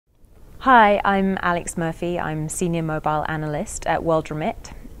Hi, I'm Alix Murphy. I'm Senior Mobile Analyst at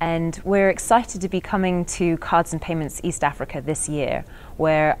WorldRemit, and we're excited to be coming to Cards and Payments East Africa this year,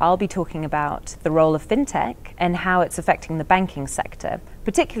 where I'll be talking about the role of fintech and how it's affecting the banking sector,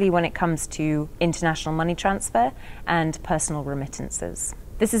 particularly when it comes to international money transfer and personal remittances.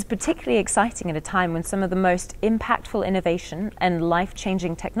 This is particularly exciting at a time when some of the most impactful innovation and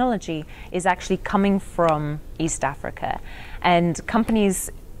life-changing technology is actually coming from East Africa, and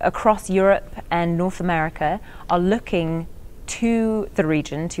companies across Europe and North America are looking to the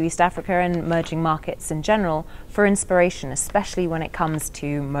region, to East Africa and emerging markets in general, for inspiration, especially when it comes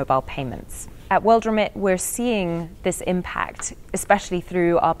to mobile payments. At WorldRemit, we're seeing this impact, especially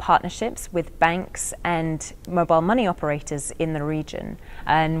through our partnerships with banks and mobile money operators in the region.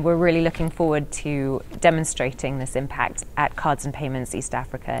 And we're really looking forward to demonstrating this impact at Cards and Payments East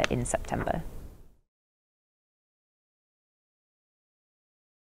Africa in September.